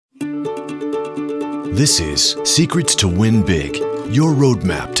This is Secrets to Win Big, your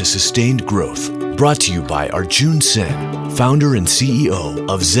roadmap to sustained growth. Brought to you by Arjun Sen, founder and CEO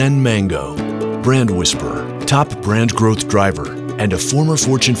of Zen Mango, brand whisperer, top brand growth driver, and a former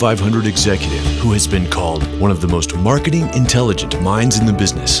Fortune 500 executive who has been called one of the most marketing intelligent minds in the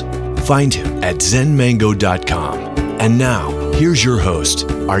business. Find him at zenmango.com. And now, here's your host,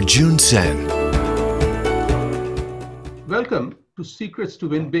 Arjun Sen. Welcome to Secrets to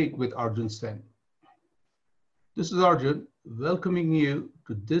Win Big with Arjun Sen. This is Arjun welcoming you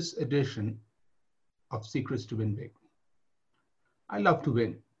to this edition of Secrets to Win Big. I love to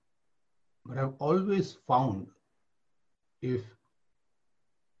win, but I've always found if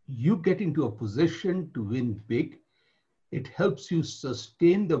you get into a position to win big, it helps you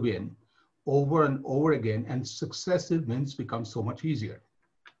sustain the win over and over again, and successive wins become so much easier.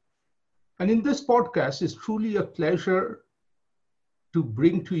 And in this podcast, it's truly a pleasure to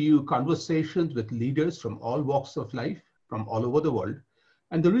bring to you conversations with leaders from all walks of life, from all over the world.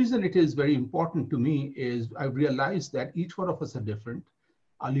 And the reason it is very important to me is I've realized that each one of us are different.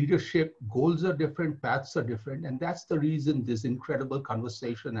 Our leadership goals are different, paths are different. And that's the reason this incredible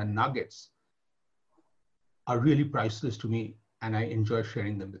conversation and nuggets are really priceless to me. And I enjoy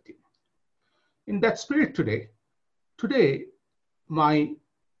sharing them with you. In that spirit today, my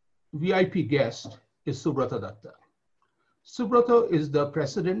VIP guest is Subrata Datta. Subrata is the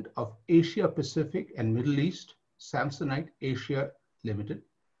president of Asia Pacific and Middle East, Samsonite Asia Limited,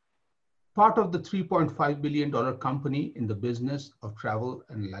 part of the $3.5 billion company in the business of travel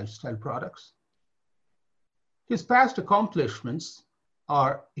and lifestyle products. His past accomplishments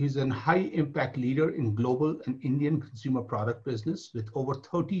are he's a high impact leader in global and Indian consumer product business with over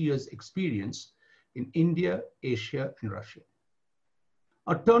 30 years experience in India, Asia, and Russia.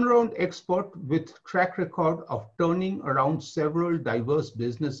 A turnaround expert with track record of turning around several diverse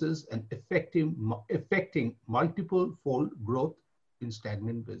businesses and effecting multiple fold growth in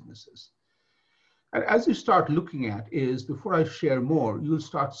stagnant businesses. And as you start looking at is, before I share more, you'll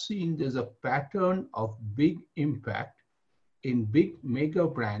start seeing there's a pattern of big impact in big mega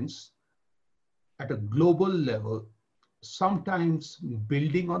brands at a global level, sometimes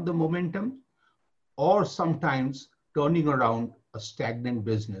building on the momentum or sometimes turning around a stagnant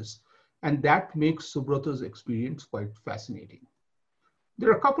business. And that makes Subrata's experience quite fascinating. There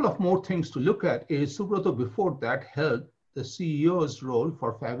are a couple of more things to look at. Is Subrata before that held the CEO's role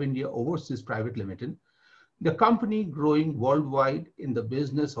for Fab India Overseas Private Limited, the company growing worldwide in the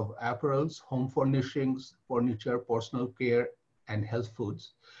business of apparels, home furnishings, furniture, personal care, and health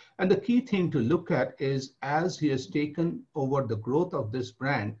foods. And the key thing to look at is as he has taken over the growth of this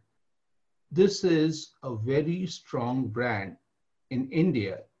brand, this is a very strong brand in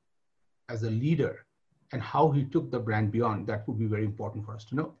India as a leader, and how he took the brand beyond. That would be very important for us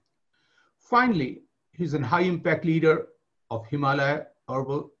to know. Finally, he's a high impact leader of Himalaya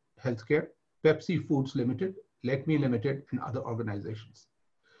Herbal Healthcare, Pepsi Foods Limited, Lakme Limited, and other organizations.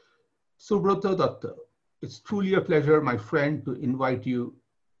 Subrata Datta, it's truly a pleasure, my friend, to invite you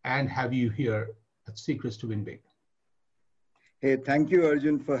and have you here at Secrets to Win Big. Hey, thank you,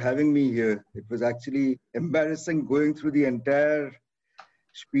 Arjun, for having me here. It was actually embarrassing going through the entire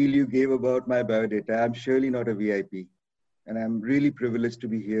spiel you gave about my biodata. I'm surely not a VIP, and I'm really privileged to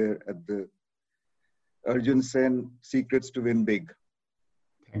be here at the Arjun Sen Secrets to Win Big.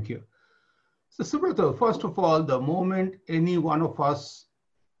 Thank you. So Subrata, first of all, the moment any one of us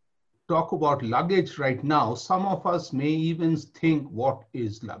talk about luggage right now, some of us may even think, what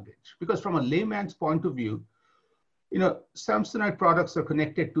is luggage? Because from a layman's point of view, Samsonite products are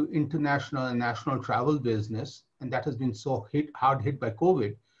connected to international and national travel business, and that has been so hard hit by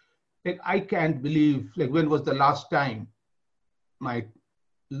COVID. Like, I can't believe, when was the last time my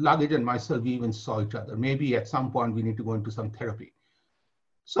luggage and myself even saw each other? Maybe at some point we need to go into some therapy.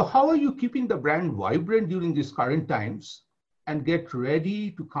 So how are you keeping the brand vibrant during these current times and get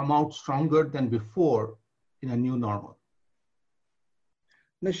ready to come out stronger than before in a new normal?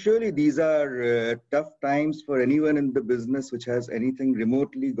 Now, surely these are tough times for anyone in the business which has anything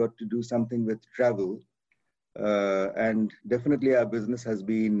remotely got to do something with travel. And definitely our business has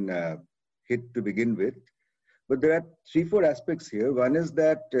been hit to begin with. But there are 3-4 aspects here. One is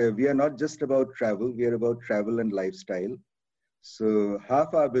that we are not just about travel, we are about travel and lifestyle. So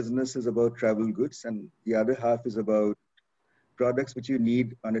half our business is about travel goods and the other half is about products which you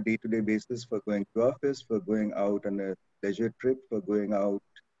need on a day-to-day basis for going to office, for going out on a leisure trip, for going out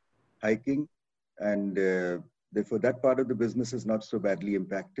hiking. And therefore that part of the business is not so badly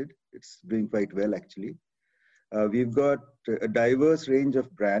impacted. It's doing quite well, actually. We've got a diverse range of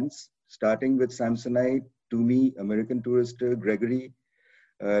brands, starting with Samsonite, Tumi, American Tourister, Gregory,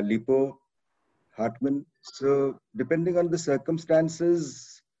 Lipo, Hartman. So depending on the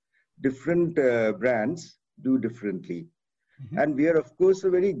circumstances, different brands do differently. And we are, of course,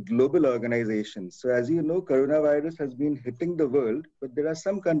 a very global organization. So as you know, coronavirus has been hitting the world, but there are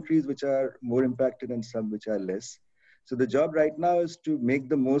some countries which are more impacted and some which are less. So the job right now is to make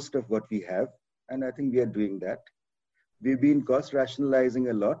the most of what we have. And I think we are doing that. We've been cost rationalizing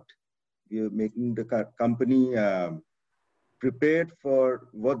a lot. We are making the company prepared for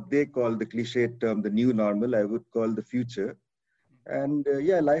what they call the cliche term, the new normal. I would call the future. And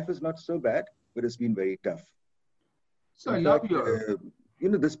yeah, life is not so bad, but it's been very tough. So In I love fact,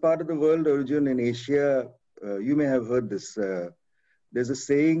 your... this part of the world, Arjun, in Asia, you may have heard this. There's a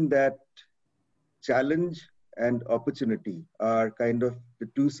saying that challenge and opportunity are kind of the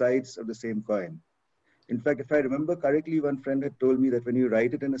two sides of the same coin. In fact, if I remember correctly, one friend had told me that when you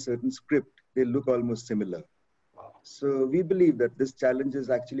write it in a certain script, they look almost similar. So we believe that this challenge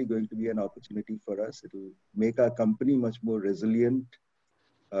is actually going to be an opportunity for us. It will make our company much more resilient.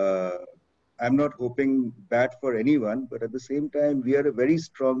 I'm not hoping bad for anyone, but at the same time, we are a very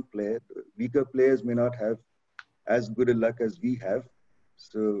strong player. Weaker players may not have as good a luck as we have.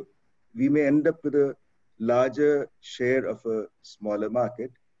 So we may end up with a larger share of a smaller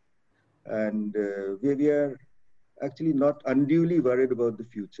market. And we are actually not unduly worried about the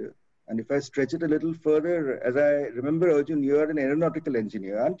future. And if I stretch it a little further, as I remember, Arjun, you are an aeronautical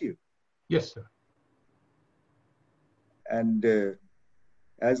engineer, aren't you? Yes, sir. And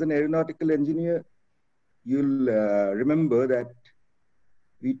as an aeronautical engineer, you'll remember that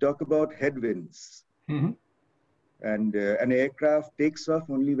we talk about headwinds. Mm-hmm. And an aircraft takes off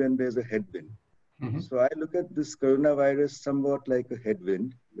only when there's a headwind. Mm-hmm. So I look at this coronavirus somewhat like a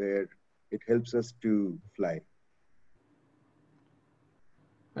headwind where it helps us to fly.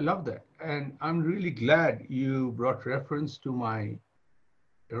 I love that. And I'm really glad you brought reference to my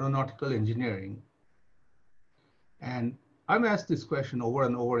aeronautical engineering. And I'm asked this question over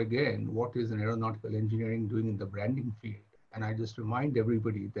and over again, what is an aeronautical engineering doing in the branding field? And I just remind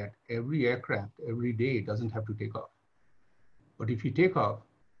everybody that every aircraft, every day doesn't have to take off. But if you take off,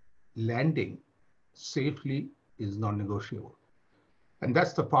 landing safely is non-negotiable. And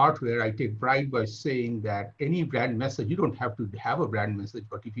that's the part where I take pride by saying that any brand message, you don't have to have a brand message,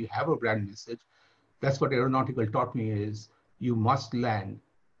 but if you have a brand message, that's what aeronautical taught me is you must land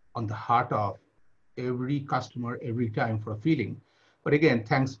on the heart of every customer every time for a feeling. But again,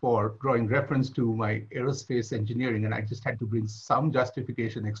 thanks for drawing reference to my aerospace engineering, and I just had to bring some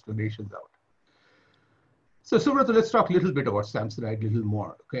justification explanations out. So Subrata, let's talk a little bit about Samsonite a little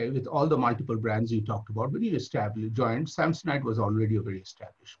more, okay? With all the multiple brands you talked about, when you joined, Samsonite was already a very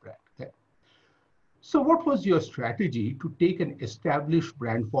established brand, okay? So what was your strategy to take an established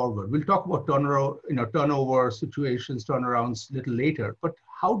brand forward? We'll talk about turnover situations, turnarounds a little later, but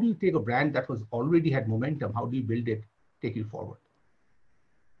how do you take a brand that was already had momentum? How do you build it, take it forward?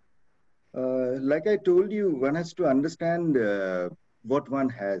 Like I told you, one has to understand what one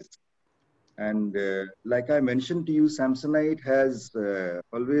has. And like I mentioned to you, Samsonite has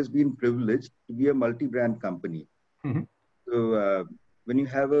always been privileged to be a multi-brand company. Mm-hmm. So when you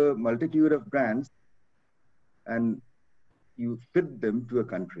have a multitude of brands and you fit them to a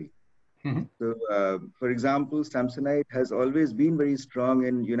country. Mm-hmm. So for example, Samsonite has always been very strong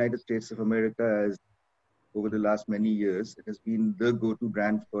in United States of America as over the last many years. It has been the go-to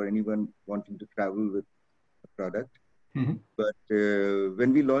brand for anyone wanting to travel with a product. Mm-hmm. But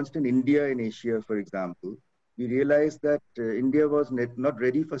when we launched in India, in Asia, for example, we realized that India was not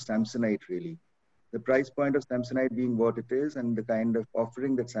ready for Samsonite really. The price point of Samsonite being what it is and the kind of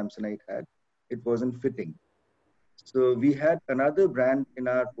offering that Samsonite had, it wasn't fitting. So we had another brand in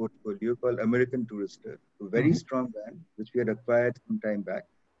our portfolio called American Tourister, a very mm-hmm. strong brand, which we had acquired some time back.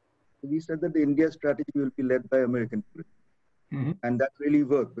 So we said that the India strategy will be led by American Tourister. Mm-hmm. And that really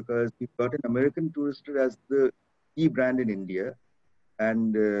worked because we got an American Tourister as the key brand in India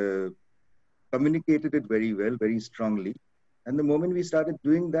and communicated it very well, very strongly. And the moment we started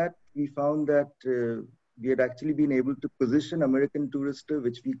doing that, we found that we had actually been able to position American Tourister,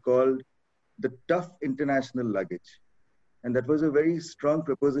 which we called the tough international luggage. And that was a very strong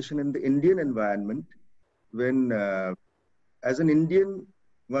proposition in the Indian environment when, as an Indian,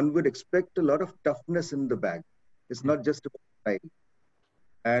 one would expect a lot of toughness in the bag. It's not just about style.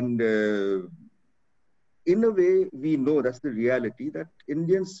 And in a way, we know that's the reality that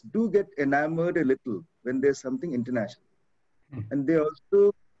Indians do get enamored a little when there's something international. Mm-hmm. And they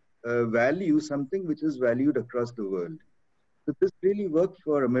also value something which is valued across the world. So this really worked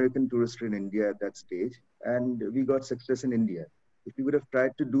for American Tourister in India at that stage. And we got success in India. If we would have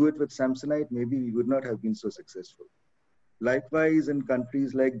tried to do it with Samsonite, maybe we would not have been so successful. Likewise, in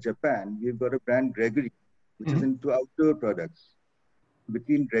countries like Japan, we've got a brand Gregory, which is Mhm. into outdoor products.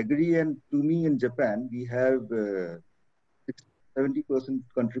 Between Gregory and Tumi in Japan, we have 70%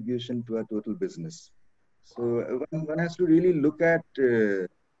 contribution to our total business. So one has to really look at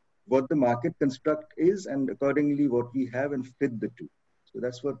what the market construct is and accordingly what we have and fit the two. So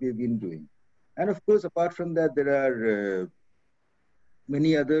that's what we've been doing. And of course, apart from that, there are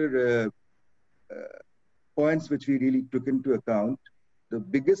many other points which we really took into account. The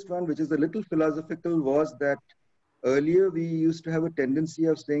biggest one, which is a little philosophical, was that earlier we used to have a tendency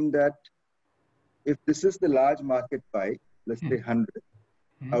of saying that if this is the large market pie, let's say 100,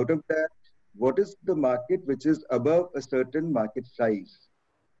 Mhm. out of that, what is the market which is above a certain market size,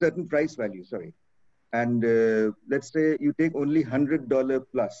 certain price value, sorry. And let's say you take only $100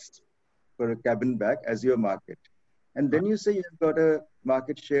 plus for a cabin bag as your market. And then you say you've got a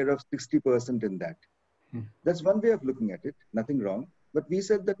market share of 60% in that. Mhm. That's one way of looking at it, nothing wrong. But we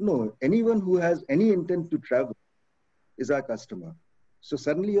said that no, anyone who has any intent to travel is our customer. So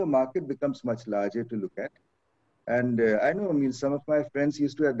suddenly your market becomes much larger to look at. And I know, I mean, some of my friends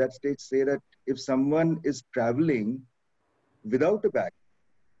used to at that stage say that if someone is traveling without a bag,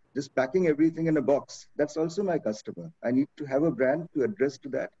 just packing everything in a box, that's also my customer. I need to have a brand to address to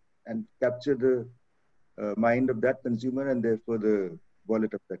that and capture the mind of that consumer and therefore the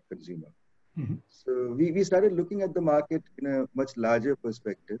wallet of that consumer. Mhm. So we started looking at the market in a much larger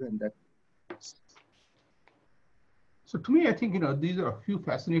perspective, and that. So to me, I think, these are a few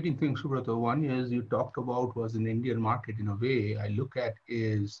fascinating things, Subrata. One is you talked about was an Indian market in a way I look at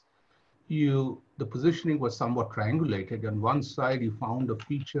is the positioning was somewhat triangulated. On one side, you found a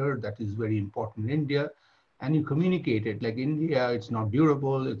feature that is very important in India, and you communicated like India, it's not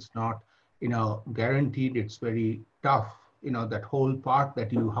durable, it's not, guaranteed, it's very tough, that whole part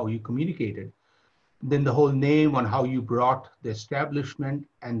that how you communicated. Then the whole name on how you brought the establishment,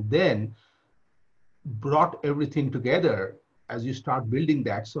 and then brought everything together as you start building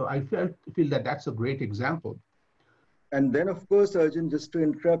that. So I feel that that's a great example. And then, of course, Arjun, just to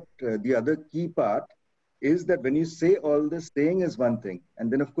interrupt, the other key part is that when you say all this, saying is one thing,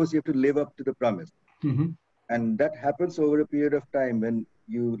 and then, of course, you have to live up to the promise. Mhm. And that happens over a period of time when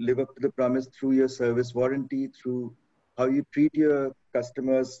you live up to the promise through your service warranty, through how you treat your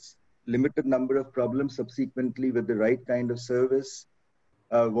customers, limited number of problems subsequently with the right kind of service,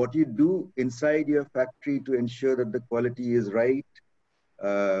 what you do inside your factory to ensure that the quality is right,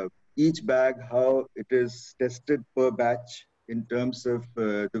 each bag, how it is tested per batch in terms of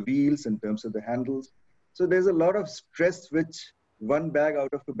the wheels, in terms of the handles. So there's a lot of stress which one bag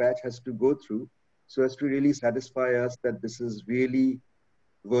out of a batch has to go through so as to really satisfy us that this is really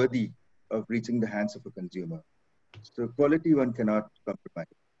worthy of reaching the hands of a consumer. So quality one cannot compromise.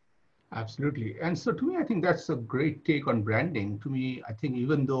 Absolutely. And so to me, I think that's a great take on branding. To me, I think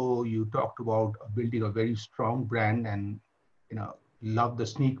even though you talked about building a very strong brand and, love the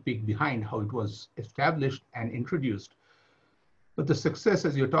sneak peek behind how it was established and introduced. But the success,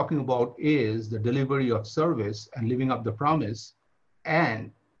 as you're talking about, is the delivery of service and living up the promise,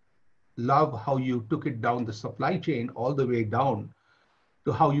 and love how you took it down the supply chain all the way down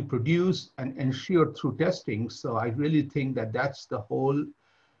to how you produce and ensure through testing. So I really think that that's the whole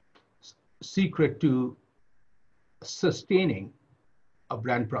secret to sustaining a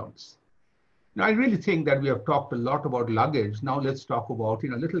brand promise. Now, I really think that we have talked a lot about luggage. Now let's talk about,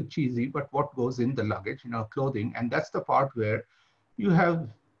 a little cheesy, but what goes in the luggage, clothing. And that's the part where you have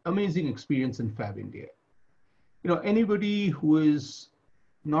amazing experience in Fab India. Anybody who is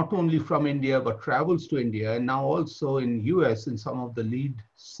not only from India, but travels to India and now also in US in some of the lead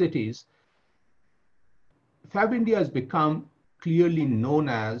cities, Fab India has become clearly known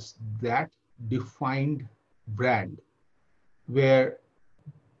as that defined brand where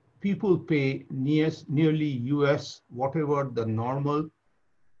people pay nearly US, whatever the normal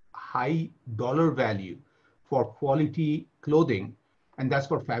high dollar value for quality clothing. And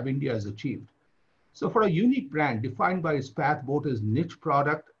that's what Fab India has achieved. So for a unique brand defined by its path, both its niche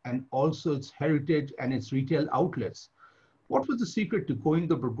product and also its heritage and its retail outlets, what was the secret to growing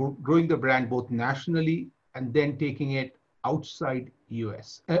the brand both nationally and then taking it outside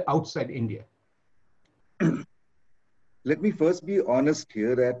outside India? Let me first be honest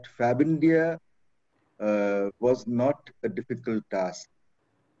here that Fab India was not a difficult task.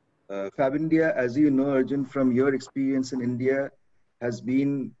 Fab India, as you know, Arjun, from your experience in India, has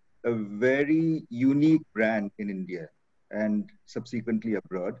been a very unique brand in India and subsequently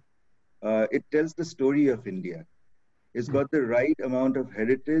abroad. It tells the story of India. It's got the right amount of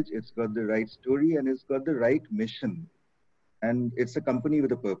heritage, it's got the right story, and it's got the right mission. And it's a company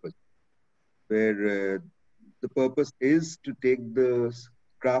with a purpose where the purpose is to take the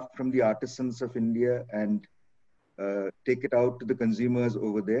craft from the artisans of India and take it out to the consumers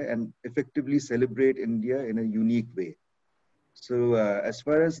over there and effectively celebrate India in a unique way. So as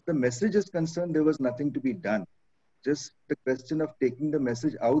far as the message is concerned, there was nothing to be done. Just the question of taking the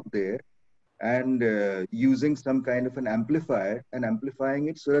message out there and using some kind of an amplifier and amplifying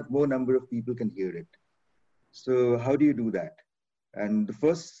it so that more number of people can hear it. So how do you do that? And the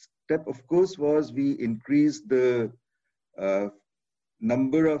first step, of course, was we increased the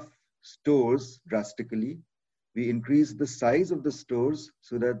number of stores drastically. We increased the size of the stores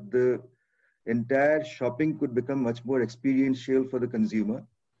so that the entire shopping could become much more experiential for the consumer.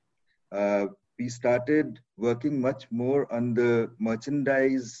 We started working much more on the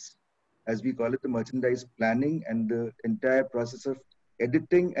merchandise, as we call it, the merchandise planning and the entire process of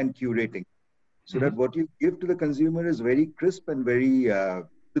editing and curating. So that what you give to the consumer is very crisp and very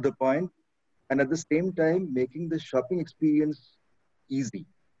to the point, and at the same time making the shopping experience easy.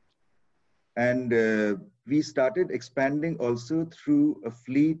 And we started expanding also through a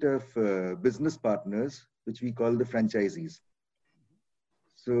fleet of business partners, which we call the franchisees.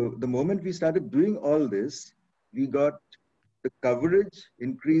 So the moment we started doing all this, we got the coverage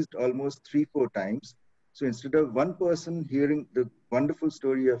increased almost 3-4 times. So instead of one person hearing the wonderful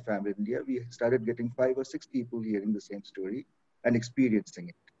story of Fab India, we started getting 5 or 6 people hearing the same story and experiencing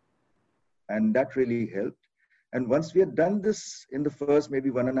it. And that really helped. And once we had done this in the first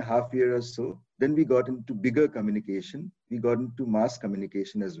maybe 1.5 years or so, then we got into bigger communication. We got into mass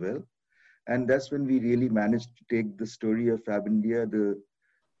communication as well. And that's when we really managed to take the story of Fab India, the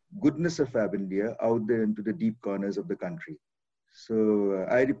goodness of Fab India, out there into the deep corners of the country. So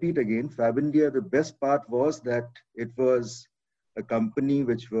I repeat again, Fab India, the best part was that it was a company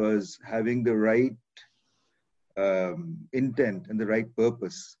which was having the right intent and the right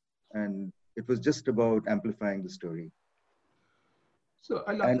purpose. And it was just about amplifying the story. So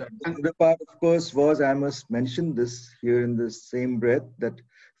I love that. And the part, of course, was, I must mention this here in the same breath, that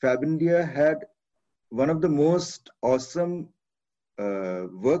Fab India had one of the most awesome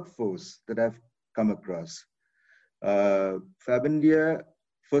workforce that I've come across. Fab India,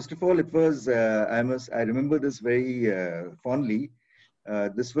 first of all, it was, I remember this very fondly.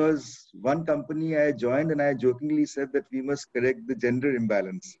 This was one company I joined, and I jokingly said that we must correct the gender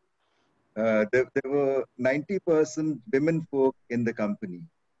imbalance. There were 90% women folk in the company,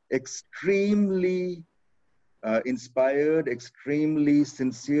 extremely inspired, extremely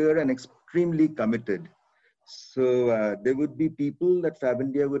sincere, and extremely committed. So there would be people that Fab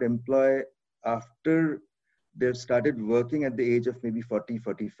India would employ after they've started working at the age of maybe 40,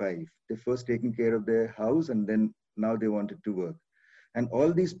 45. They first taking care of their house, and then now they wanted to work. And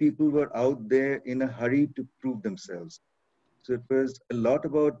all these people were out there in a hurry to prove themselves. So it was a lot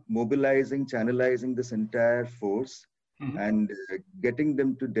about mobilizing, channelizing this entire force and getting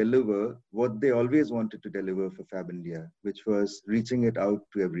them to deliver what they always wanted to deliver for Fab India, which was reaching it out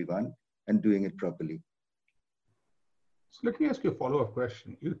to everyone and doing it properly. So let me ask you a follow-up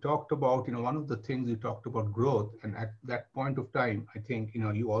question. You talked about, one of the things you talked about growth, and at that point of time, I think,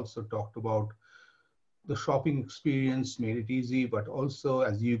 you also talked about the shopping experience made it easy, but also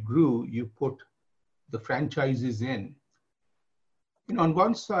as you grew, you put the franchises in. On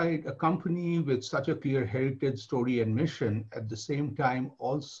one side, a company with such a clear heritage, story, and mission, at the same time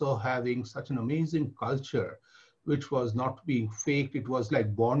also having such an amazing culture, which was not being faked. It was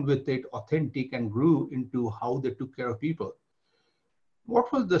like born with it, authentic, and grew into how they took care of people. What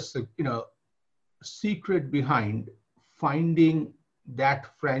was the secret behind finding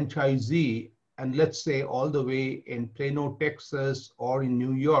that franchisee, and let's say all the way in Plano, Texas, or in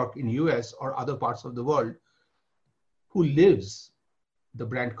New York, in US, or other parts of the world, who lives the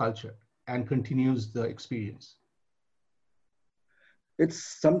brand culture and continues the experience?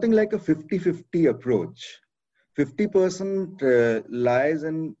 It's something like a 50-50 approach. 50% lies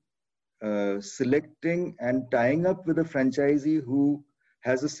in selecting and tying up with a franchisee who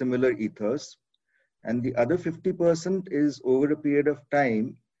has a similar ethos. And the other 50% is over a period of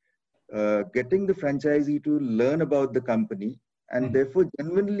time, getting the franchisee to learn about the company and therefore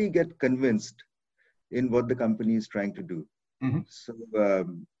genuinely get convinced in what the company is trying to do. So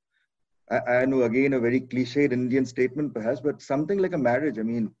I know, again, a very cliched Indian statement perhaps, but something like a marriage. I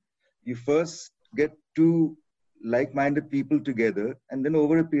mean, you first get two like-minded people together, and then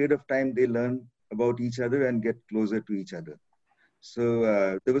over a period of time, they learn about each other and get closer to each other.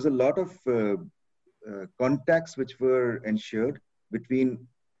 So there was a lot of contacts which were ensured between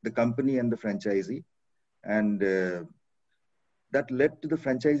the company and the franchisee. And that led to the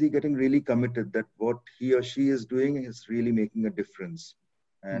franchisee getting really committed that what he or she is doing is really making a difference.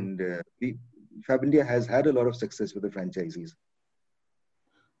 And Fabindia has had a lot of success with the franchisees.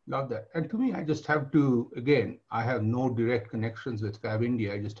 Love that. And to me, I just have to, again, I have no direct connections with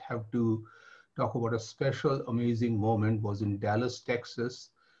Fabindia. I just have to talk about a special, amazing moment. Was in Dallas, Texas,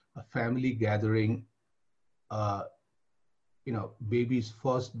 a family gathering, baby's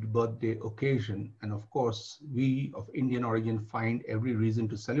first birthday occasion. And of course, we of Indian origin find every reason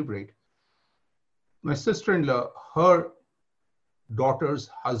to celebrate. My sister-in-law, her daughter's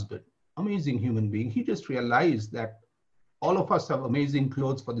husband, amazing human being, he just realized that all of us have amazing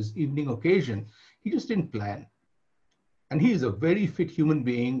clothes for this evening occasion. He just didn't plan. And he is a very fit human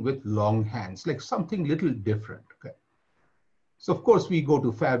being with long hands, like something little different. Okay. So of course we go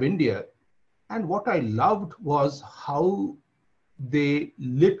to Fabindia. And what I loved was how they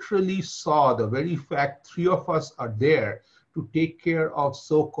literally saw the very fact 3 of us are there to take care of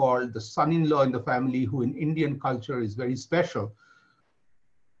so-called the son-in-law in the family, who in Indian culture is very special.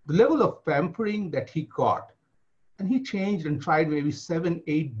 The level of pampering that he got, and he changed and tried maybe 7,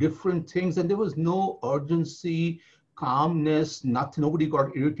 8 different things, and there was no urgency, calmness, nothing, nobody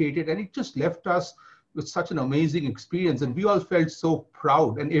got irritated, and it just left us with such an amazing experience. And we all felt so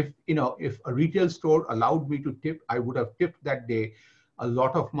proud. And if a retail store allowed me to tip, I would have tipped that day a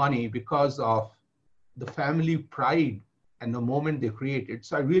lot of money because of the family pride and the moment they created.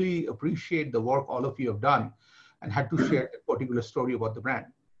 So I really appreciate the work all of you have done and had to share a particular story about the brand.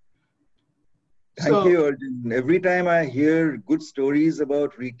 Thank you, Arjun. Every time I hear good stories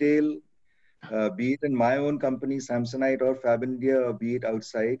about retail, be it in my own company, Samsonite or Fabindia, or be it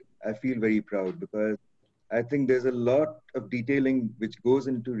outside, I feel very proud because I think there's a lot of detailing which goes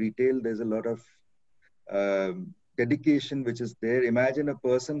into retail. There's a lot of dedication which is there. Imagine a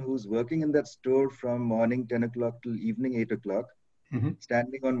person who's working in that store from morning 10 o'clock till evening 8 o'clock,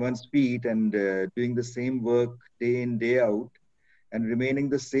 standing on one's feet and doing the same work day in, day out, and remaining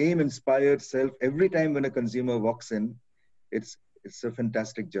the same inspired self every time when a consumer walks in. It's a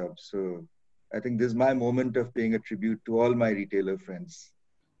fantastic job. So I think this is my moment of paying a tribute to all my retailer friends.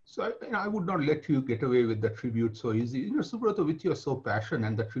 So I would not let you get away with the tribute so easy. Subrata, with your so passion,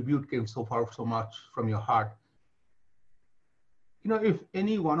 and the tribute came so far, so much from your heart. If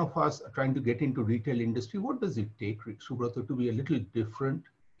any one of us are trying to get into retail industry, what does it take, Subrata, to be a little different,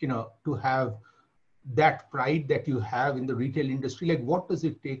 to have that pride that you have in the retail industry? Like, what does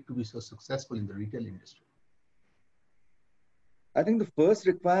it take to be so successful in the retail industry? I think the first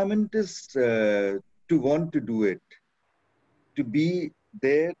requirement is to want to do it, to be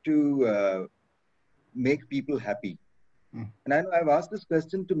there to make people happy. And I know I've asked this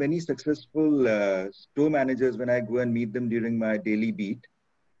question to many successful store managers when I go and meet them during my daily beat.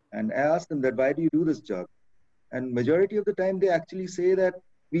 And I ask them that, why do you do this job? And majority of the time, they actually say that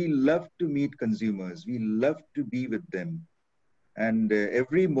we love to meet consumers. We love to be with them. And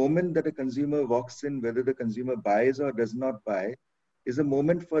every moment that a consumer walks in, whether the consumer buys or does not buy, is a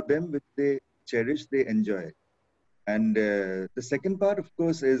moment for them which they cherish, they enjoy. And the second part, of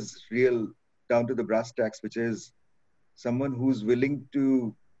course, is real down to the brass tacks, which is someone who's willing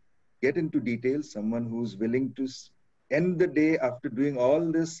to get into details, someone who's willing to end the day after doing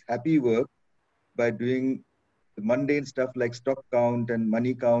all this happy work by doing the mundane stuff like stock count and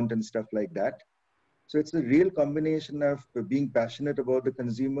money count and stuff like that. So it's a real combination of being passionate about the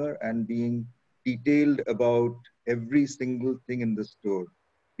consumer and being detailed about every single thing in the store,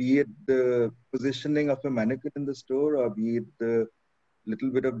 be it the positioning of a mannequin in the store or be it the little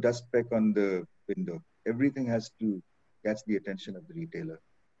bit of dust speck on the window. Everything has to catch the attention of the retailer.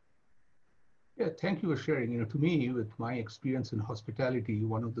 Yeah, thank you for sharing. To me, with my experience in hospitality,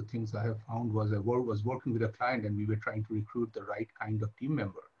 one of the things I have found was I was working with a client and we were trying to recruit the right kind of team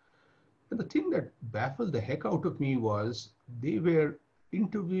member. And the thing that baffled the heck out of me was they were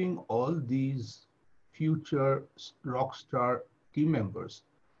interviewing all these future rock star team members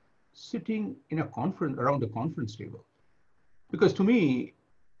sitting in a conference, around a conference table. Because to me,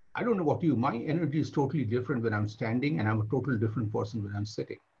 I don't know about you, my energy is totally different when I'm standing and I'm a totally different person when I'm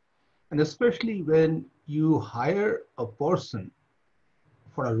sitting. And especially when you hire a person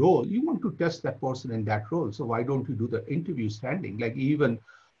for a role, you want to test that person in that role. So why don't you do the interview standing? Like even,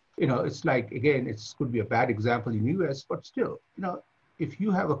 it's like, again, it could be a bad example in US, but still, if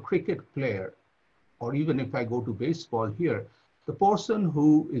you have a cricket player, or even if I go to baseball here, the person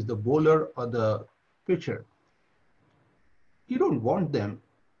who is the bowler or the pitcher, you don't want them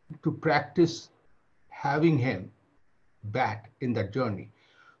to practice having him bat in that journey.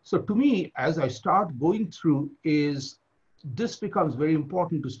 So to me, as I start going through, this becomes very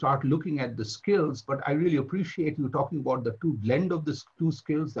important to start looking at the skills, but I really appreciate you talking about the blend of the two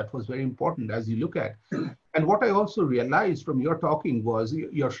skills. That was very important as you look at. And what I also realized from your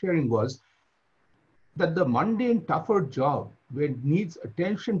sharing was, that the mundane, tougher job where it needs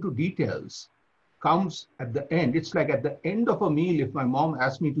attention to details comes at the end. It's like at the end of a meal, if my mom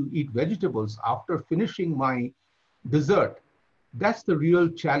asks me to eat vegetables after finishing my dessert, that's the real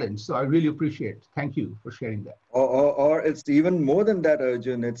challenge. So I really appreciate it. Thank you for sharing that. Or it's even more than that,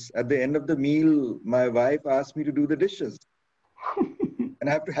 Arjun. It's at the end of the meal, my wife asked me to do the dishes, and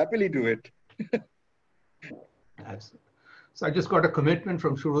I have to happily do it. Absolutely. So I just got a commitment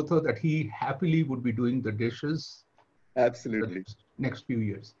from Shrutha that he happily would be doing the dishes Absolutely. the next few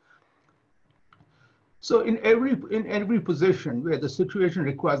years. So in every position where the situation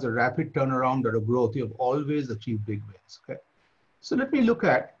requires a rapid turnaround or a growth, you have always achieved big wins. Okay. So let me look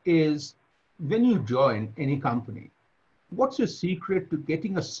at is when you join any company, what's your secret to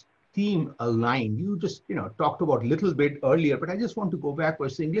getting a team aligned? You just talked about a little bit earlier, but I just want to go back by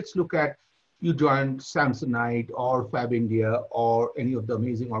saying let's look at you joined Samsonite or Fab India or any of the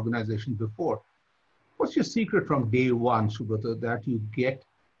amazing organizations before. What's your secret from day one, Subrata, that you get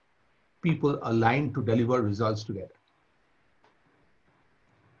people aligned to deliver results together?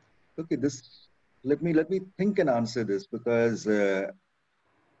 Okay, let me think and answer this, because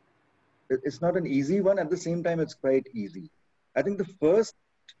it's not an easy one. At the same time, it's quite easy. I think the first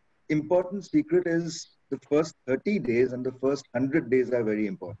important secret is the first 30 days and the first 100 days are very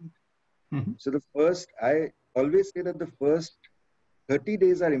important. Mm-hmm. So I always say that the first 30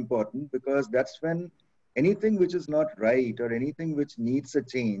 days are important, because that's when anything which is not right or anything which needs a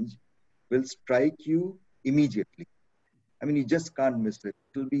change will strike you immediately. I mean, you just can't miss it.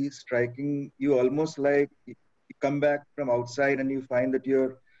 It will be striking you almost like you come back from outside and you find that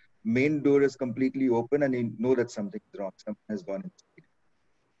your main door is completely open and you know that something is wrong, something has gone inside.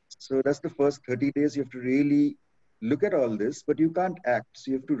 So that's the first 30 days. You have to really look at all this, but you can't act.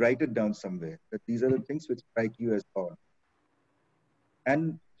 So you have to write it down somewhere, that these are the things which strike you as odd.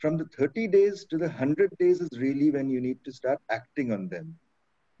 And from the 30 days to the 100 days is really when you need to start acting on them.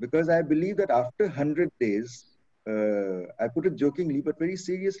 Because I believe that after 100 days, I put it jokingly, but very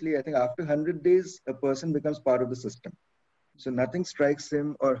seriously, I think after 100 days, a person becomes part of the system. So nothing strikes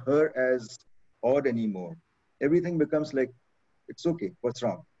him or her as odd anymore. Everything becomes like, it's okay, what's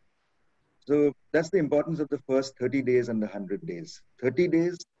wrong? So that's the importance of the first 30 days and the 100 days. 30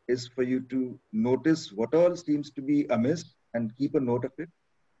 days is for you to notice what all seems to be amiss and keep a note of it.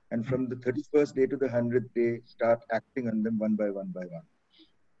 And from the 31st day to the 100th day, start acting on them one by one by one.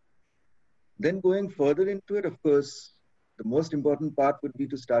 Then going further into it, of course, the most important part would be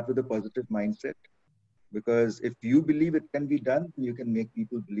to start with a positive mindset. Because if you believe it can be done, you can make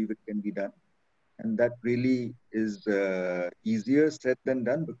people believe it can be done. And that really is easier said than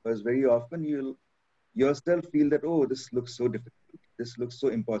done, because very often you'll yourself feel that, oh, this looks so difficult. This looks so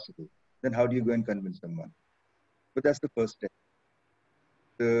impossible. Then how do you go and convince someone? But that's the first step.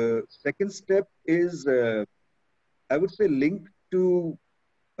 The second step is, I would say, linked to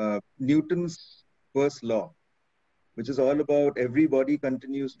Newton's first law, which is all about every body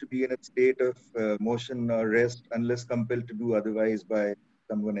continues to be in a state of motion or rest unless compelled to do otherwise by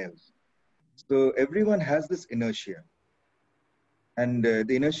someone else. So everyone has this inertia. And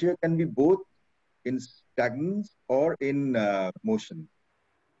the inertia can be both in stagnance or in motion.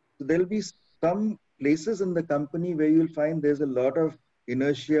 So there'll be some places in the company where you'll find there's a lot of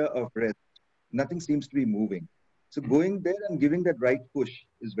inertia of rest. Nothing seems to be moving. So going there and giving that right push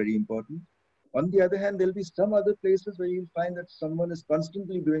is very important. On the other hand, there'll be some other places where you'll find that someone is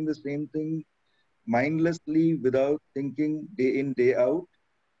constantly doing the same thing mindlessly without thinking, day in, day out.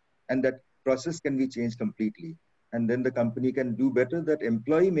 And that process can be changed completely. And then the company can do better. That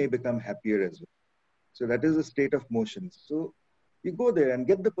employee may become happier as well. So that is a state of motion. So you go there and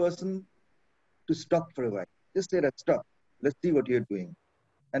get the person to stop for a while. Just say that, stop. Let's see what you're doing.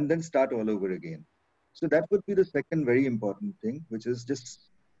 And then start all over again. So that would be the second very important thing, which is just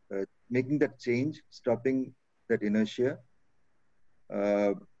making that change, stopping that inertia.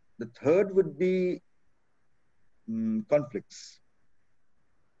 The third would be conflicts.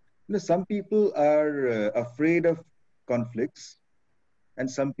 You know, some people are afraid of conflicts, and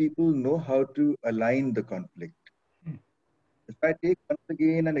some people know how to align the conflict. If I take once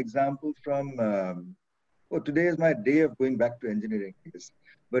again an example from, today is my day of going back to engineering, I guess.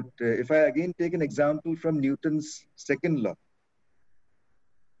 But if I again take an example from Newton's second law,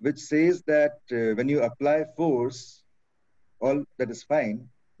 which says that when you apply force, all that is fine,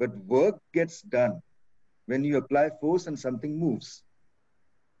 but work gets done when you apply force and something moves.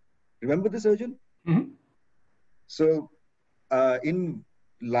 Remember this, Arjun? Mm-hmm. So in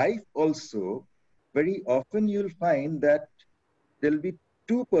life also, very often you'll find that there'll be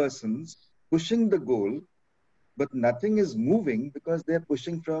two persons pushing the goal, but nothing is moving because they're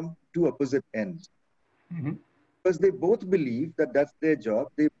pushing from two opposite ends. Mm-hmm. Because they both believe that that's their job.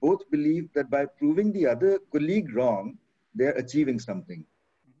 They both believe that by proving the other colleague wrong, they're achieving something.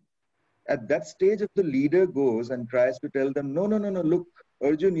 At that stage, if the leader goes and tries to tell them, no, no, no, no, look,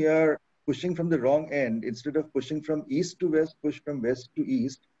 Arjun, you're pushing from the wrong end. Instead of pushing from east to west, push from west to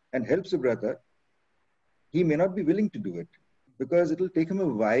east and help Subrata, he may not be willing to do it because it'll take him a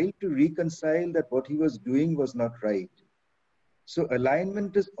while to reconcile that what he was doing was not right. So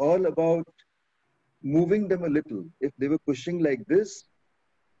alignment is all about moving them a little. If they were pushing like this,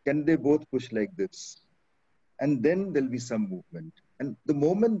 can they both push like this? And then there'll be some movement. And the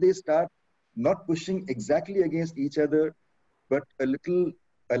moment they start not pushing exactly against each other, but a little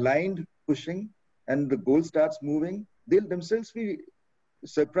aligned pushing, and the goal starts moving, they'll themselves be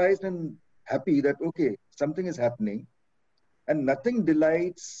surprised and happy that, okay, something is happening. And nothing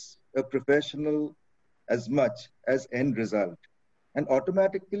delights a professional as much as end result. And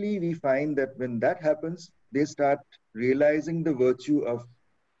automatically we find that when that happens, they start realizing the virtue of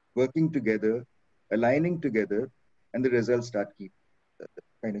working together, aligning together, and the results start keep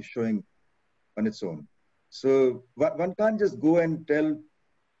kind of showing on its own. So one can't just go and tell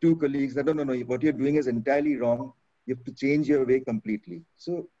two colleagues that, no, no, no, what you're doing is entirely wrong. You have to change your way completely.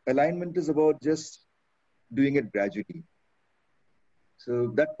 So alignment is about just doing it gradually.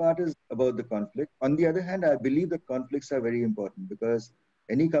 So that part is about the conflict. On the other hand, I believe that conflicts are very important because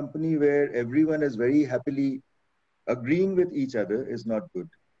any company where everyone is very happily agreeing with each other is not good.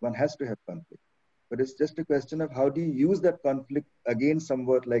 One has to have conflict. But it's just a question of how do you use that conflict again,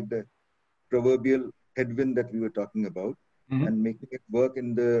 somewhat like the proverbial headwind that we were talking about, Mm-hmm. and making it work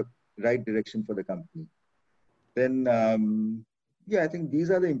in the right direction for the company. Then, yeah, I think these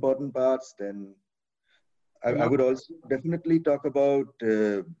are the important parts. Then I would also definitely talk about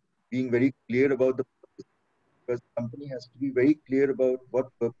being very clear about the purpose, because the company has to be very clear about what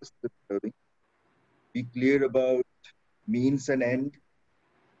purpose it's serving, be clear about means and end,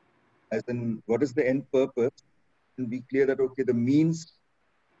 as in what is the end purpose, and be clear that, okay, the means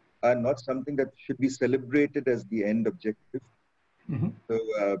are not something that should be celebrated as the end objective. Mm-hmm.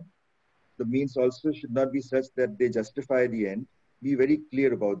 So the means also should not be such that they justify the end. Be very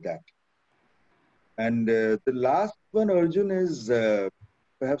clear about that. And the last one, Arjun, is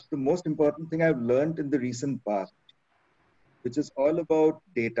perhaps the most important thing I've learned in the recent past, which is all about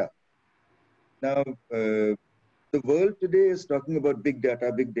data. Now, the world today is talking about big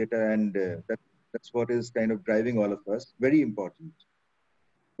data, and that's what is kind of driving all of us. Very important.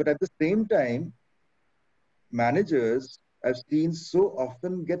 But at the same time, managers I've seen so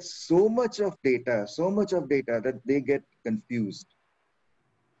often get so much of data that they get confused.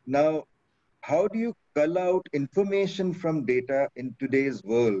 Now, how do you cull out information from data in today's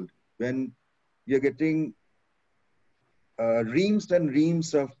world when you're getting reams and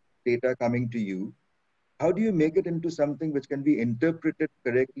reams of data coming to you? How do you make it into something which can be interpreted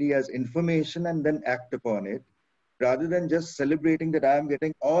correctly as information and then act upon it, rather than just celebrating that I'm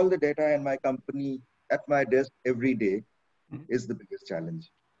getting all the data in my company at my desk every day is the biggest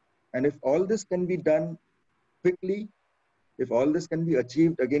challenge. And if all this can be done quickly, if all this can be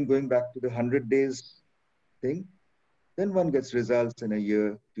achieved, again, going back to the 100 days thing, then one gets results in a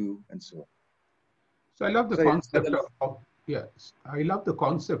year, two, and so on. So I love the So concept of, yes, I love the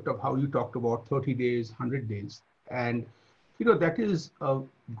concept of how you talked about 30 days, 100 days. And, you know, that is a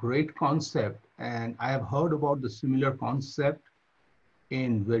great concept. And I have heard about the similar concept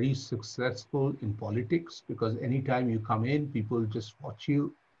in very successful in politics, because anytime you come in, people just watch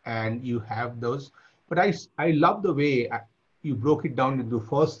you and you have those. But I love the way you broke it down into the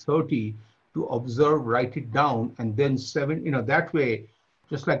first 30 to observe, write it down, and then 7, you know, that way,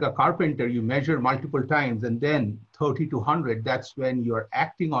 just like a carpenter, you measure multiple times, and then 30 to 100, that's when you're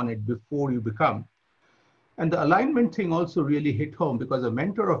acting on it before you become. And the alignment thing also really hit home, because a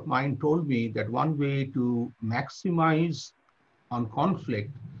mentor of mine told me that one way to maximize on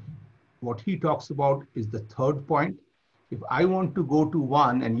conflict, what he talks about is the third point. If I want to go to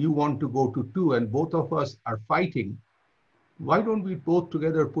 1 and you want to go to 2 and both of us are fighting, why don't we both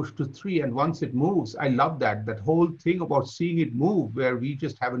together push to 3? And once it moves, I love that whole thing about seeing it move, where we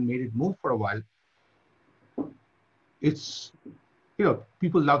just haven't made it move for a while. It's, you know,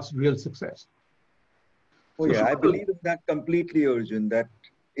 people love real success. Oh yeah, I believe in that completely, Arjun, that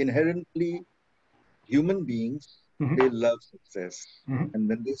inherently human beings, they love success. And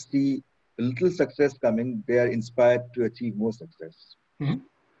when they see a little success coming, they are inspired to achieve more success.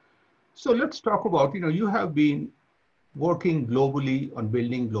 So let's talk about, you know, you have been working globally on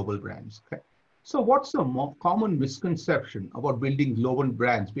building global brands. Okay? So what's the common misconception about building global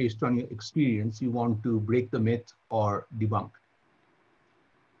brands based on your experience you want to break the myth or debunk?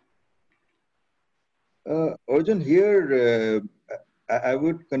 Arjun, here I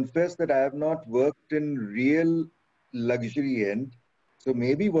would confess that I have not worked in real luxury end. So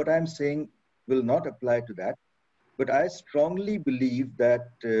maybe what I'm saying will not apply to that. But I strongly believe that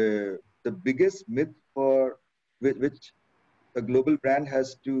the biggest myth for which a global brand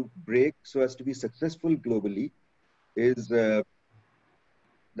has to break so as to be successful globally is that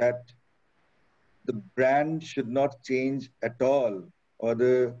the brand should not change at all, or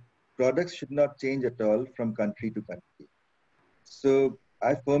the products should not change at all from country to country. So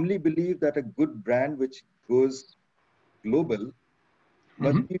I firmly believe that a good brand which goes global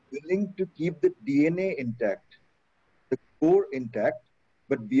must Mm-hmm. be willing to keep the DNA intact, the core intact,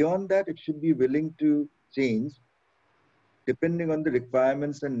 but beyond that, it should be willing to change depending on the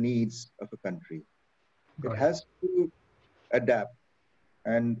requirements and needs of a country. It Got it. has to adapt.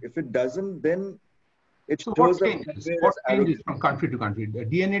 And if it doesn't, then it So what shows up changes? somewhere What as changes from arrogance. country to country? The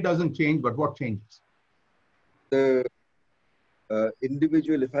DNA doesn't change, but what changes? The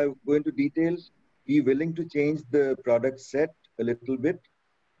individual, if I go into details, be willing to change the product set a little bit,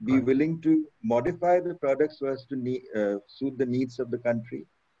 be Got it. willing to modify the product so as to suit the needs of the country.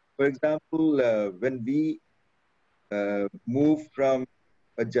 For example, when we move from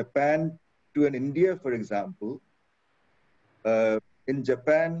a Japan to an India, for example, in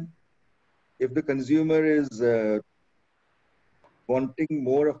Japan, if the consumer is wanting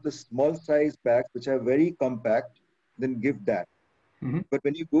more of the small size bags, which are very compact, then give that. Mm-hmm. But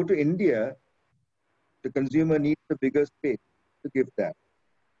when you go to India, the consumer needs a bigger space to give that.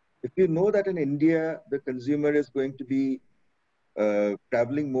 If you know that in India, the consumer is going to be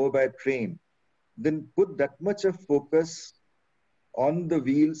traveling more by train, then put that much of focus on the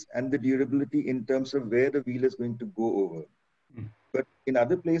wheels and the durability in terms of where the wheel is going to go over. Mm. But in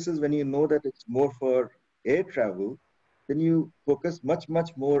other places, when you know that it's more for air travel, then you focus much,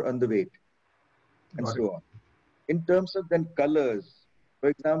 much more on the weight and Got it. so on. In terms of then colors, for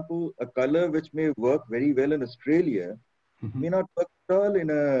example, a color which may work very well in Australia Mm-hmm. may not work at all in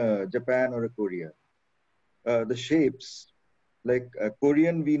a Japan or a Korea. The shapes, like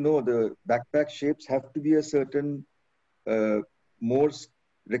Korean, we know the backpack shapes have to be a certain uh, more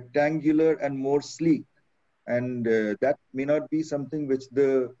rectangular and more sleek. And that may not be something which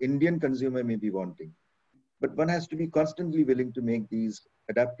the Indian consumer may be wanting. But one has to be constantly willing to make these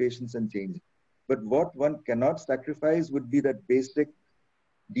adaptations and changes. But what one cannot sacrifice would be that basic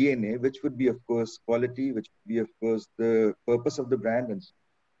DNA, which would be, of course, quality, which would be, of course, the purpose of the brand. And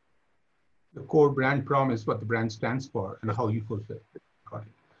The core brand promise, what the brand stands for, and how you fulfill it. Got it.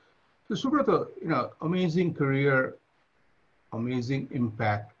 So Subrata, amazing career, amazing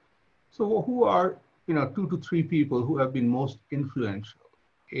impact. So who are, 2 to 3 people who have been most influential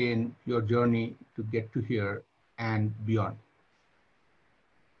in your journey to get to here and beyond?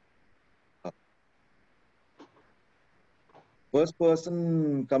 first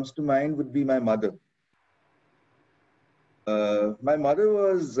person comes to mind would be my mother. My mother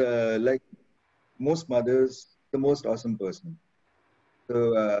was like most mothers, the most awesome person.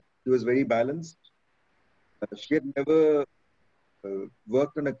 So she was very balanced. She had never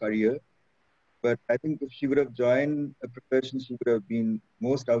worked on a career, but I think if she would have joined a profession, she would have been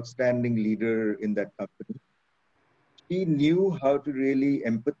most outstanding leader in that company. She knew how to really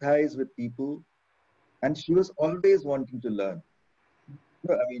empathize with people, and she was always wanting to learn.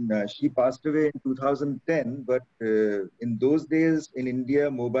 I mean, she passed away in 2010, but in those days in India,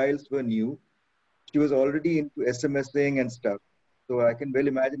 mobiles were new. She was already into SMSing and stuff. So I can well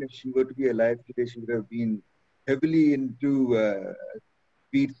imagine if she were to be alive today, she would have been heavily into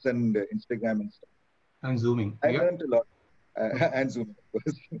tweets and Instagram and stuff. And zooming, I yeah. learned a lot, and Zoom, of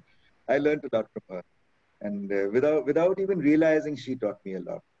course. I learned a lot from her, and without even realizing, she taught me a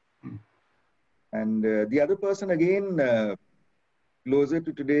lot. Mm. And the other person again, closer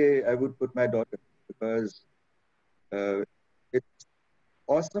to today, I would put my daughter, because uh, it's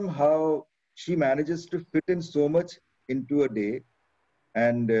awesome how she manages to fit in so much into a day,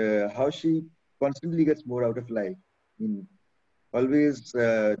 and how she constantly gets more out of life. I mean, always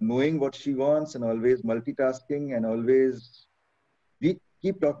knowing what she wants, and always multitasking, and always we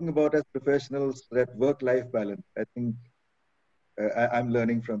keep talking about as professionals that work-life balance. I think I'm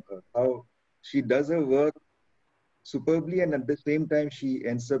learning from her how she does her work superbly, and at the same time she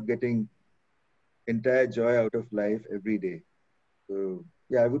ends up getting entire joy out of life every day. So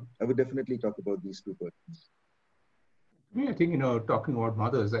yeah, I would definitely talk about these two persons. To me, I think, talking about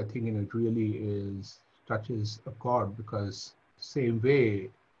mothers, I think, it really touches a chord, because same way,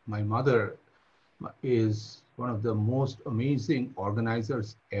 my mother is one of the most amazing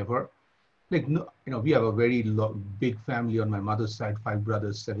organizers ever. like, no, we have a very big family on my mother's side, 5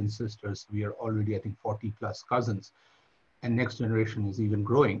 brothers, 7 sisters. We are already, I think, 40 plus cousins, and next generation is even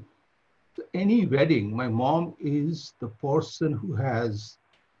growing. So any wedding, my mom is the person who has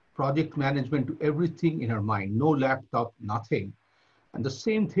project management to everything in her mind, no laptop, nothing. And the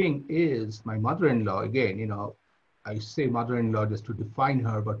same thing is my mother-in-law. Again, I say mother-in-law just to define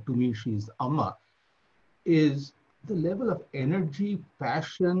her, but to me, she's Amma, is the level of energy,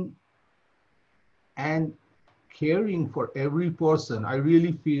 passion, and caring for every person. I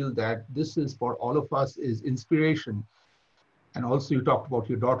really feel that this is, for all of us, is inspiration. And also you talked about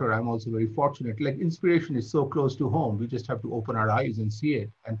your daughter. I'm also very fortunate. Like, inspiration is so close to home. We just have to open our eyes and see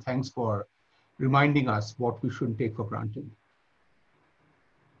it. And thanks for reminding us what we shouldn't take for granted.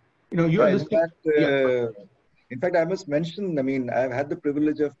 You're Yeah, listening. Yeah. in fact, I must mention, I mean, I've had the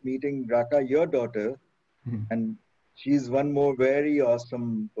privilege of meeting Raka, your daughter, and she's one more very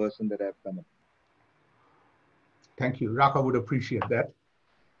awesome person that I've come across. Thank you. Raka would appreciate that.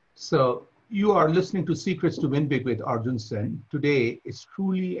 So you are listening to Secrets to Win Big with Arjun Sen. Today, it's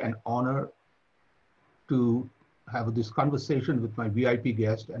truly an honor to have this conversation with my VIP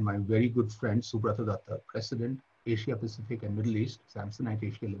guest and my very good friend, Subrata Datta, President, Asia Pacific and Middle East, Samsonite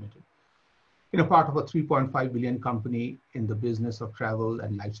Asia Limited. Part of a 3.5 billion company in the business of travel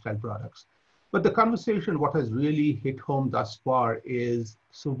and lifestyle products. But the conversation, what has really hit home thus far is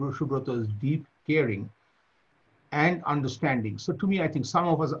Subrata's deep caring and understanding. So to me, I think some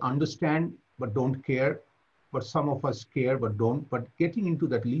of us understand but don't care, but some of us care but don't. But getting into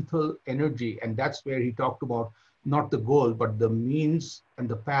that lethal energy, and that's where he talked about not the goal, but the means and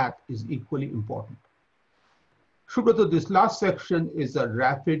the path is equally important. Subrata, this last section is a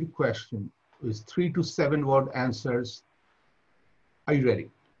rapid question with 3 to 7 word answers. Are you ready?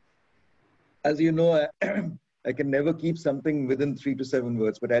 As you know, I can never keep something within 3 to 7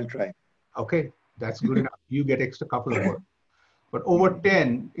 words, but I'll try. Okay, that's good enough. You get extra couple of words. But over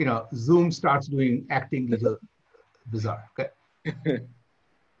 10, Zoom starts acting little bizarre. Okay.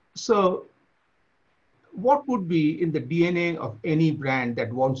 So what would be in the DNA of any brand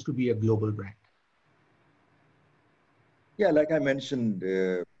that wants to be a global brand? Yeah, like I mentioned,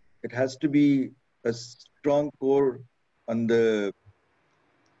 it has to be a strong core on the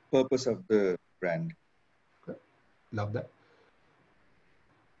purpose of the brand. Okay. Love that.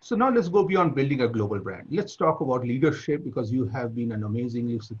 So now let's go beyond building a global brand. Let's talk about leadership, because you have been an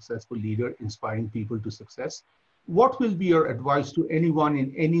amazingly successful leader, inspiring people to success. What will be your advice to anyone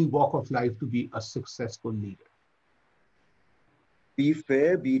in any walk of life to be a successful leader? Be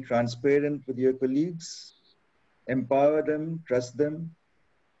fair, be transparent with your colleagues, empower them, trust them,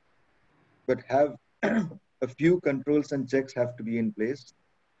 but have a few controls and checks have to be in place,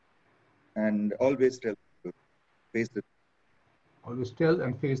 and always face the truth. Always tell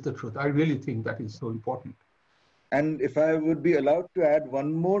and face the truth. I really think that is so important. And if I would be allowed to add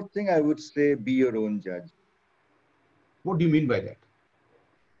one more thing, I would say be your own judge. What do you mean by that?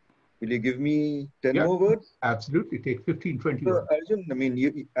 Will you give me 10 more words? Absolutely. Take 15, 20 words. Arjun, I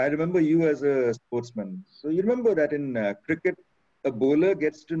mean, I remember you as a sportsman. So you remember that in cricket, a bowler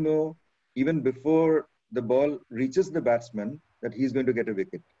gets to know even before the ball reaches the batsman that he's going to get a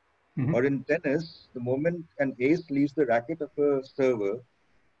wicket. Mm-hmm. Or in tennis, the moment an ace leaves the racket of a server,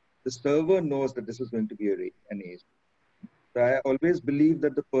 the server knows that this is going to be an ace. So I always believe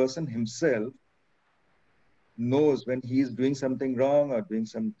that the person himself knows when he is doing something wrong or doing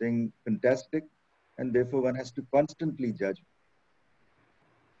something fantastic, and therefore one has to constantly judge.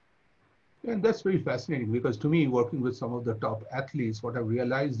 And that's very fascinating, because to me, working with some of the top athletes, what I've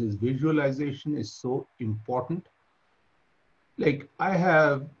realized is visualization is so important. Like, I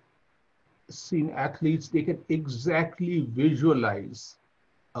have seen athletes, they can exactly visualize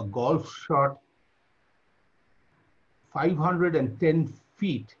a golf shot 510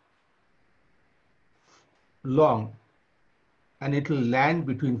 feet long, and it'll land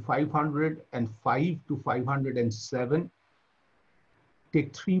between 505 to 507,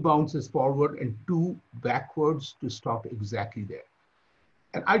 take 3 bounces forward and 2 backwards to stop exactly there.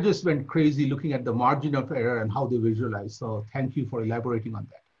 And I just went crazy looking at the margin of error and how they visualize. So thank you for elaborating on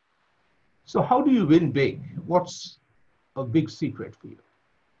that. So how do you win big? What's a big secret for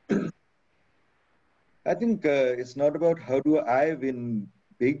you? I think it's not about how do I win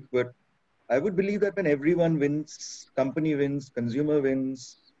big, but I would believe that when everyone wins, company wins, consumer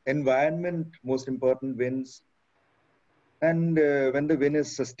wins, environment, most important, wins. And when the win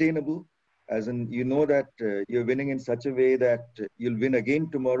is sustainable, as in you know that you're winning in such a way that you'll win again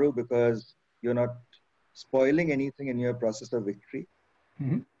tomorrow because you're not spoiling anything in your process of victory.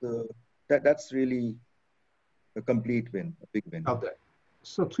 Mm-hmm. So that's really a complete win, a big win. Love that.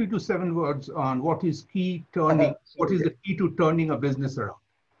 So 3 to 7 words on what is key turning, what is the key to turning a business around?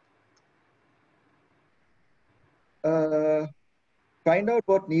 Find out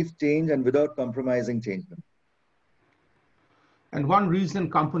what needs change and without compromising, change them. And one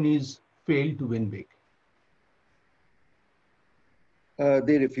reason companies fail to win big.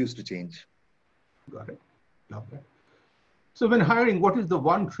 They refuse to change. Got it. Love that. So when hiring, what is the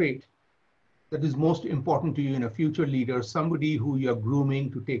one trait that is most important to you in a future leader, somebody who you're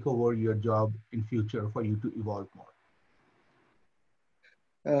grooming to take over your job in future for you to evolve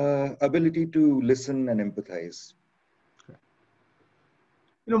more? Ability to listen and empathize. Okay.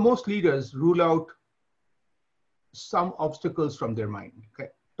 You know, most leaders rule out some obstacles from their mind. Okay.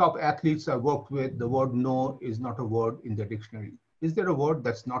 Top athletes I've worked with, the word no is not a word in their dictionary. Is there a word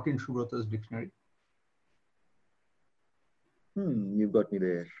that's not in Subrata's dictionary? You've got me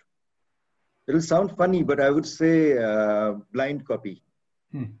there. It'll sound funny, but I would say blind copy.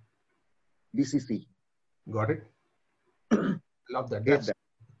 BCC. Got it. Love that. That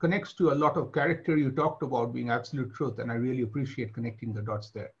connects to a lot of character you talked about being absolute truth, and I really appreciate connecting the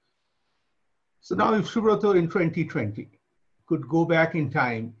dots there. So now if Subrata in 2020 could go back in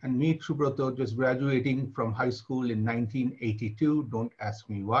time and meet Subrata just graduating from high school in 1982, don't ask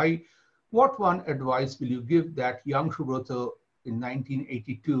me why, what one advice will you give that young Subrata in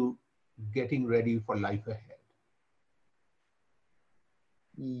 1982 getting ready for life ahead?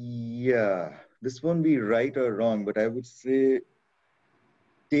 Yeah, this won't be right or wrong, but I would say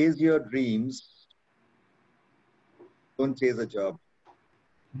chase your dreams, don't chase a job.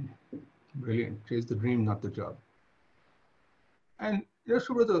 Brilliant. Chase the dream, not the job. And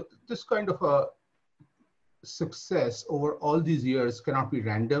Subrata, this kind of a success over all these years cannot be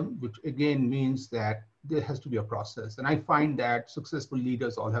random, which again means that there has to be a process. And I find that successful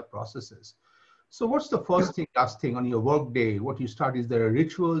leaders all have processes. So what's the first thing, last thing on your work day? What you start, is there a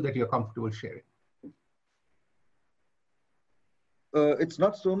ritual that you're comfortable sharing? It's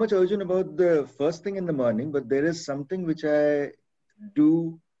not so much urgent about the first thing in the morning, but there is something which I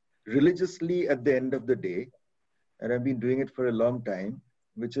do religiously at the end of the day, and I've been doing it for a long time,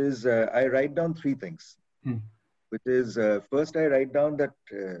 which is I write down 3 things. Which is first I write down that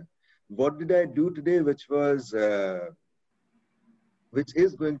what did I do today, which is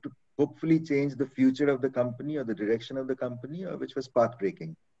going to hopefully change the future of the company or the direction of the company, or which was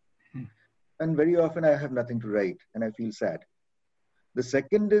path-breaking. And very often I have nothing to write and I feel sad. The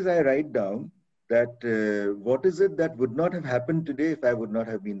second is I write down that what is it that would not have happened today if I would not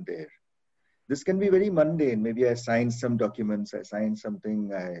have been there. This can be very mundane. Maybe I signed some documents, I signed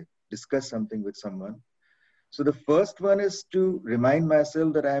something, I discussed something with someone. So the first one is to remind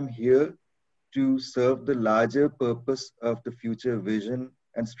myself that I am here to serve the larger purpose of the future vision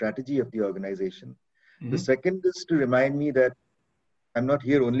and strategy of the organization. The second is to remind me that I'm not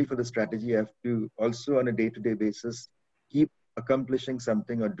here only for the strategy. I have to also on a day-to-day basis keep accomplishing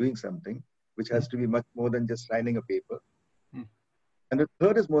something or doing something, which has to be much more than just signing a paper. And the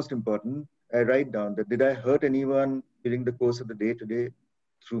third is most important. I write down that did I hurt anyone during the course of the day today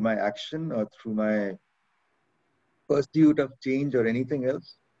through my action or through my pursuit of change or anything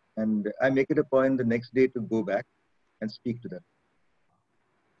else? And I make it a point the next day to go back and speak to them.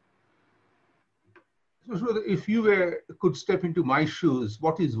 So if you could step into my shoes,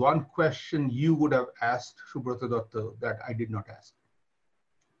 what is one question you would have asked Subrata Datta that I did not ask?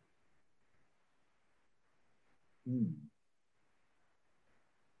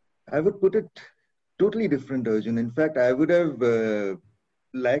 I would put it totally different, Arjun. In fact, I would have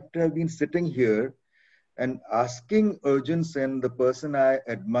liked to have been sitting here and asking Arjun Sen, the person I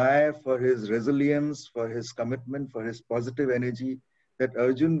admire for his resilience, for his commitment, for his positive energy, that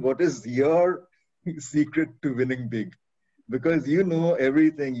Arjun, what is your secret to winning big? Because you know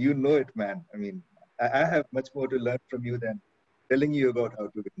everything, you know it, man. I mean, I have much more to learn from you than telling you about how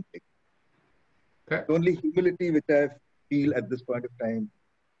to win big. Okay. Only humility which I feel at this point of time,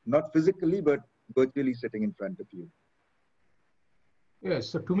 not physically, but virtually sitting in front of you. Yes,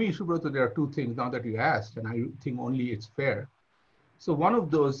 so to me, Subrata, there are 2 things now that you asked, and I think only it's fair. So one of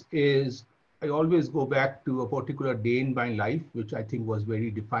those is I always go back to a particular day in my life, which I think was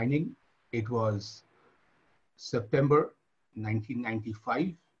very defining. It was September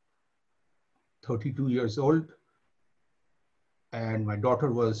 1995, 32 years old, and my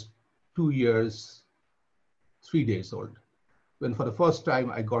daughter was 2 years, 3 days old. When for the first time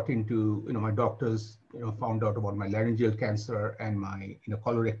I got into, my doctors, found out about my laryngeal cancer and my,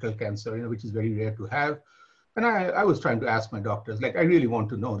 colorectal cancer, which is very rare to have. And I was trying to ask my doctors, like, I really want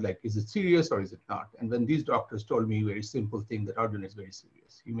to know, like, is it serious or is it not? And when these doctors told me a very simple thing that Arjun is very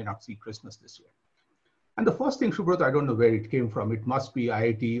serious, you may not see Christmas this year. And the first thing, Subrata, I don't know where it came from. It must be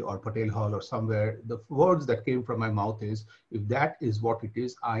IIT or Patel Hall or somewhere. The words that came from my mouth is, if that is what it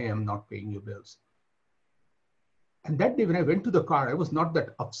is, I am not paying your bills. And that day when I went to the car, I was not that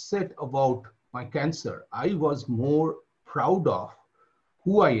upset about my cancer. I was more proud of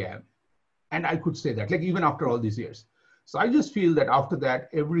who I am. And I could say that, like even after all these years. So I just feel that after that,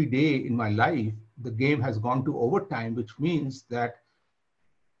 every day in my life, the game has gone to overtime, which means that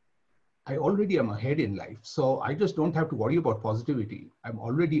I already am ahead in life. So I just don't have to worry about positivity. I'm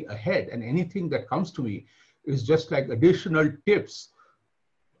already ahead, and anything that comes to me is just like additional tips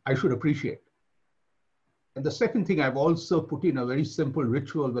I should appreciate. And the second thing, I've also put in a very simple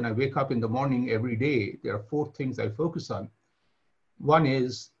ritual when I wake up in the morning every day. There are 4 things I focus on. One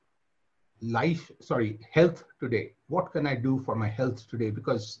is health today. What can I do for my health today?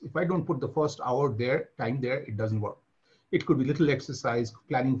 Because if I don't put the first time there, it doesn't work. It could be little exercise,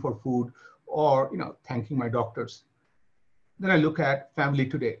 planning for food, or thanking my doctors. Then I look at family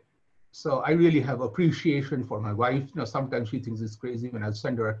today. So I really have appreciation for my wife. Sometimes she thinks it's crazy when I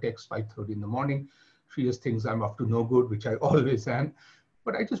send her a text 5:30 in the morning. She just thinks I'm up to no good, which I always am.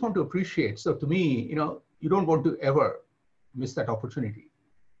 But I just want to appreciate. So to me, you don't want to ever miss that opportunity.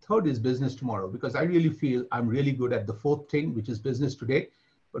 Third is business tomorrow, because I really feel I'm really good at the 4th thing, which is business today.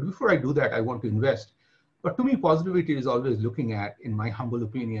 But before I do that, I want to invest. But to me, positivity is always looking at, in my humble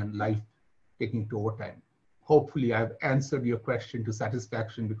opinion, life taking to overtime. Hopefully, I've answered your question to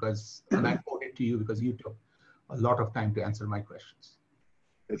satisfaction, and I owe it to you because you took a lot of time to answer my questions.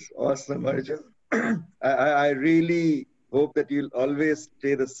 It's awesome, Arjun. I really hope that you'll always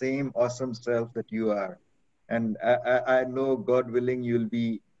stay the same awesome self that you are. And I know, God willing, you'll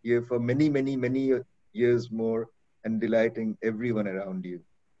be here for many, many, many years more and delighting everyone around you.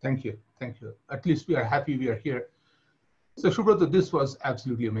 Thank you. Thank you. At least we are happy we are here. So Subrata, this was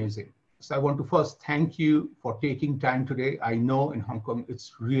absolutely amazing. So I want to first thank you for taking time today. I know in Hong Kong,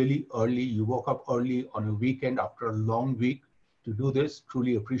 it's really early. You woke up early on a weekend after a long week to do this.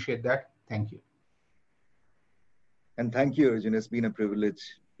 Truly appreciate that. Thank you. And thank you, Arjun. It's been a privilege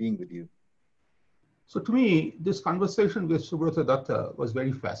being with you. So to me, this conversation with Subrata Datta was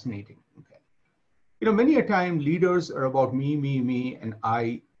very fascinating. Okay. Many a time leaders are about me, and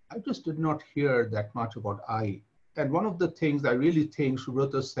I just did not hear that much about I. And one of the things I really think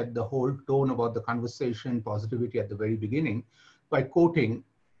Subrata set the whole tone about the conversation, positivity at the very beginning, by quoting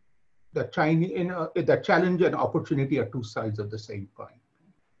that challenge and opportunity are 2 sides of the same coin.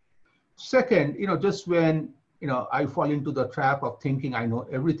 Second, just when I fall into the trap of thinking I know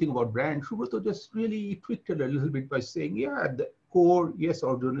everything about brand, Subrata just really tweaked it a little bit by saying, yeah, at the core, yes,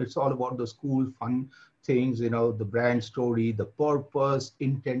 Arjun, it's all about those cool, fun things, the brand story, the purpose,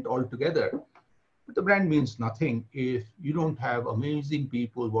 intent all together. But the brand means nothing if you don't have amazing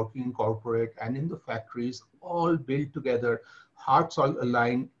people working in corporate and in the factories, all built together, hearts all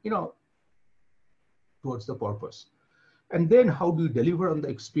aligned, towards the purpose. And then how do you deliver on the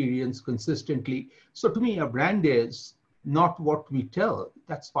experience consistently? So to me, a brand is not what we tell,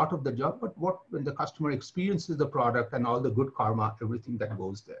 that's part of the job, but when the customer experiences the product and all the good karma, everything that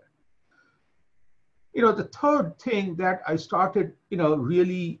goes there. The third thing that I started,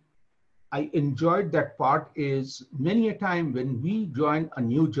 really, I enjoyed that part is many a time when we join a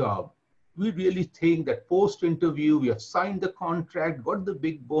new job, we really think that post-interview, we have signed the contract, got the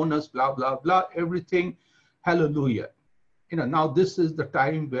big bonus, blah, blah, blah, everything, hallelujah. Now this is the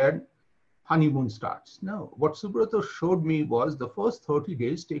time when honeymoon starts. No, what Subrata showed me was the first 30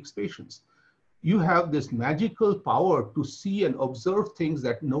 days takes patience. You have this magical power to see and observe things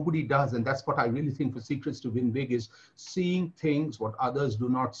that nobody does. And that's what I really think for Secrets to Win Big is seeing things what others do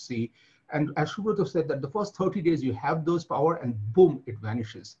not see. And as Subrata said, that the first 30 days you have those power and boom, it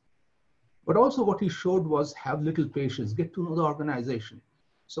vanishes. But also what he showed was have little patience, get to know the organization.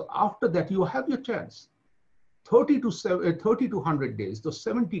 So after that, you have your chance. 30 to 100 days, those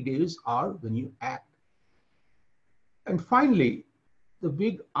 70 days are when you act. And finally, the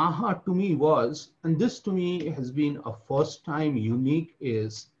big aha to me was, and this to me has been a first time unique,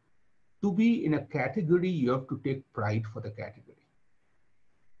 is to be in a category, you have to take pride for the category.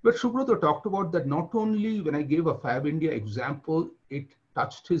 But Subrata talked about that not only when I gave a Fab India example, it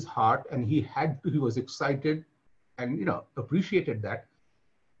touched his heart and he was excited and appreciated that.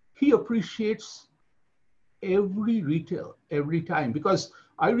 He appreciates every retail, every time, because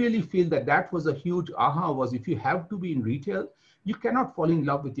I really feel that was a huge aha was if you have to be in retail, you cannot fall in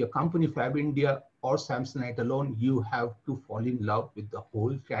love with your company, Fab India or Samsonite alone. You have to fall in love with the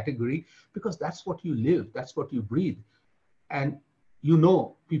whole category because that's what you live, that's what you breathe. And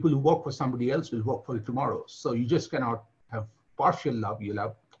people who work for somebody else will work for you tomorrow. So you just cannot have partial love, you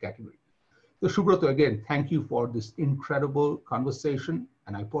love the category. So Subrata, again, thank you for this incredible conversation.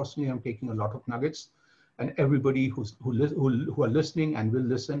 And I personally am taking a lot of nuggets. And everybody who are listening and will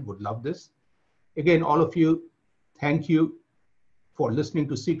listen would love this. Again, all of you, thank you for listening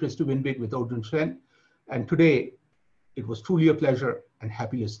to Secrets to Win Big with Arjun Sen. And today, it was truly a pleasure and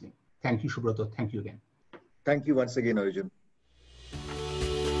happy listening. Thank you, Subrata. Thank you again. Thank you once again, Arjun.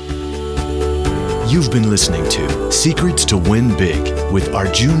 You've been listening to Secrets to Win Big with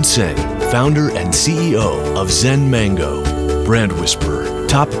Arjun Sen, founder and CEO of Zen Mango, brand whisperer,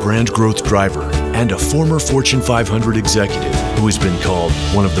 top brand growth driver, and a former Fortune 500 executive who has been called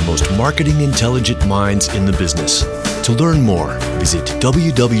one of the most marketing intelligent minds in the business. To learn more, visit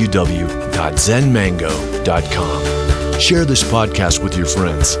www.zenmango.com. Share this podcast with your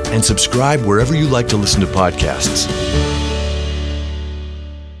friends and subscribe wherever you like to listen to podcasts.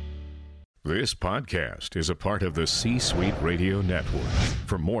 This podcast is a part of the C-Suite Radio Network.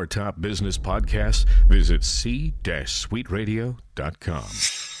 For more top business podcasts, visit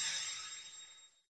c-suiteradio.com.